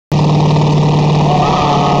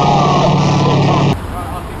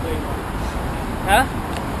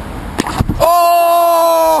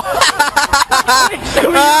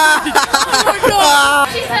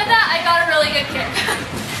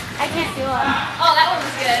Oh, that one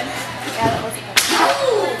was good. Yeah, that was good.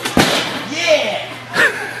 Yeah!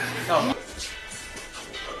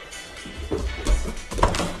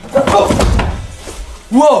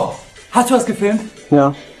 Wow! Hast du was gefilmt?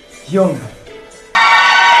 Ja. Junge.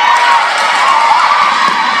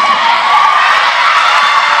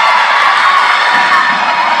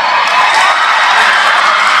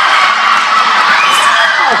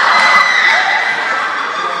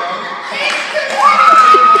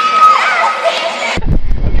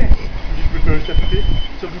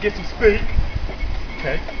 So we can get some speak.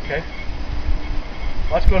 Okay, okay.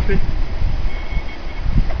 Watch closely.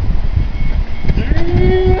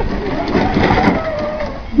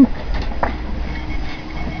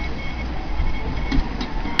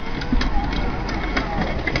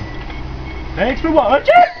 Thanks for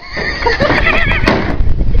watching!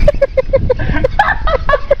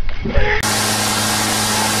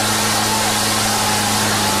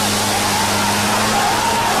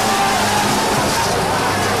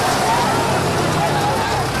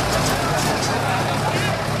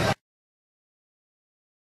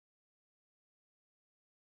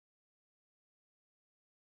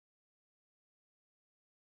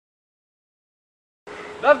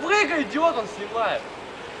 La vraie idiot, on снимает.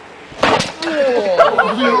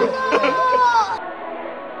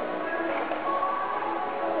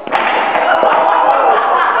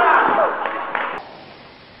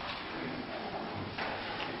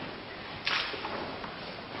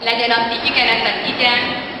 Legyen a ti igenetek igen.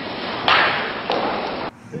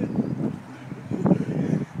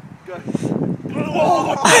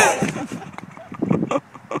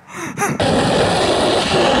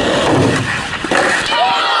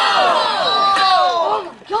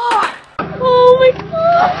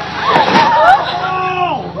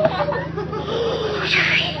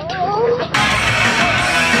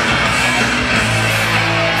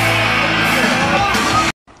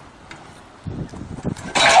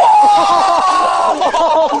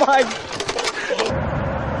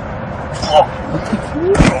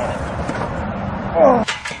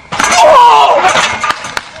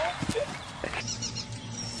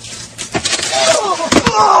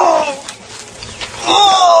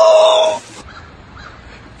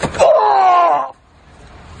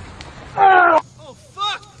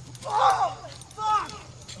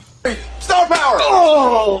 Star power!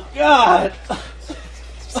 Oh God!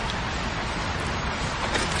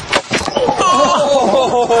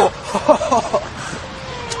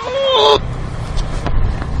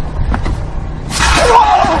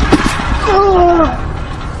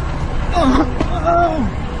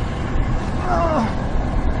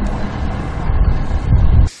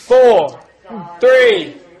 Four,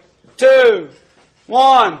 three, two,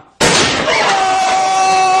 one.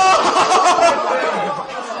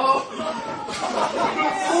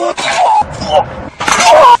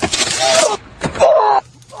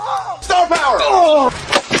 Star power!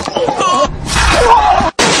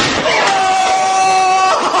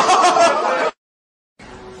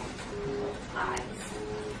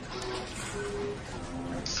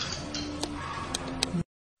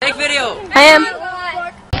 Take video. I am.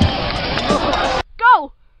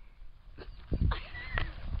 Go!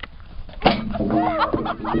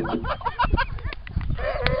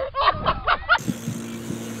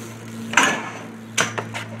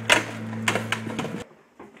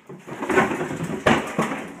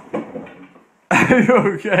 Are you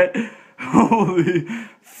okay? Holy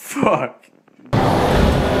fuck.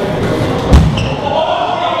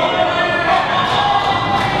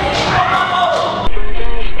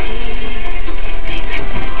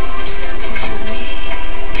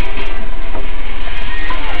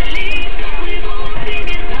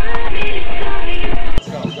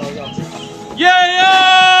 Yeah,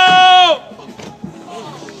 yo!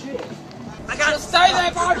 I gotta stay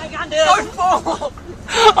there, bro! I can't do it! Don't fall!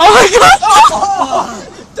 Oh my god!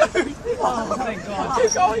 Dude! Oh my God!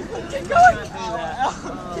 Keep going! Keep going!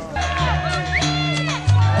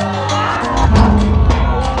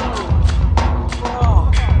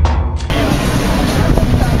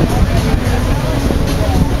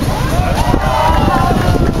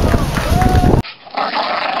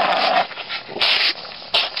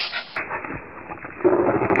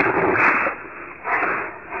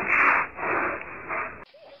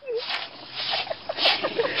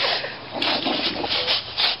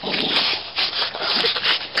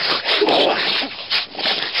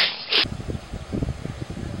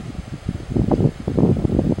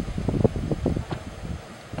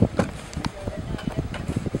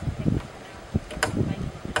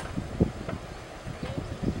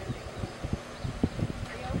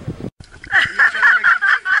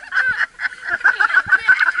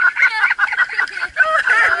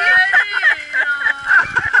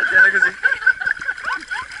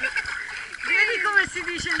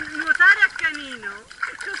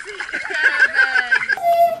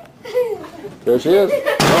 she is.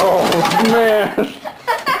 Oh, man.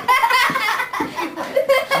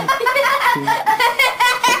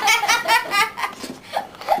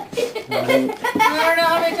 I don't know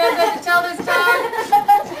how many times I have to tell this dog.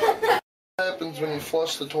 What happens when you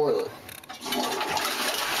flush the toilet?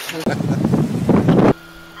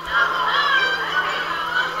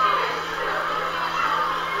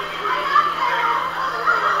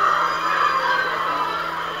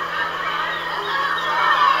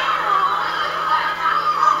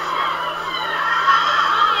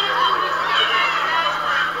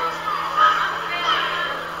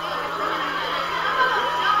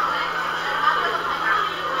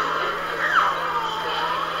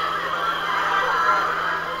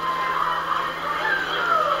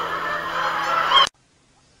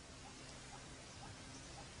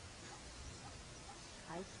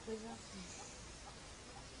 Ai, que coisa assim.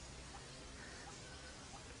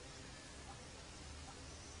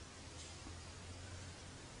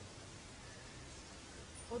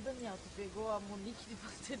 Ô Daniel, tu pegou a Monique de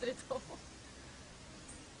você diretor?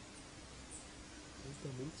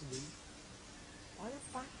 Olha a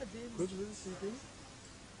faca dele. Quantas vezes você tem?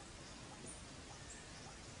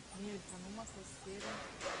 Meu, ele tá numa coceira.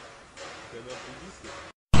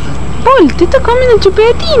 Paul, ты такой меня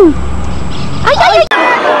чупетин. Ай-яй-яй!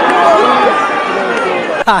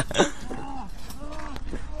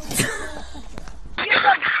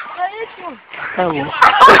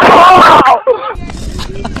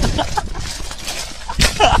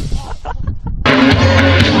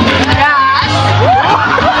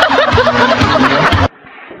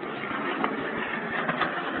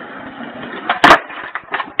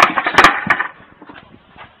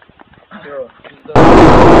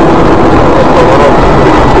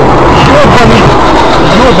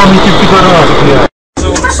 Ёбаный ты пидорас, блядь.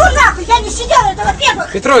 Пошел нахуй, я не сидела этого пепла.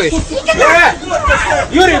 Петрович!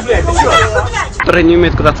 Юрий, блядь, ты чё? Который не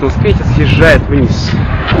умеет кататься на скейте, съезжает вниз.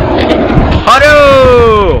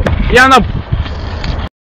 Алло! Я на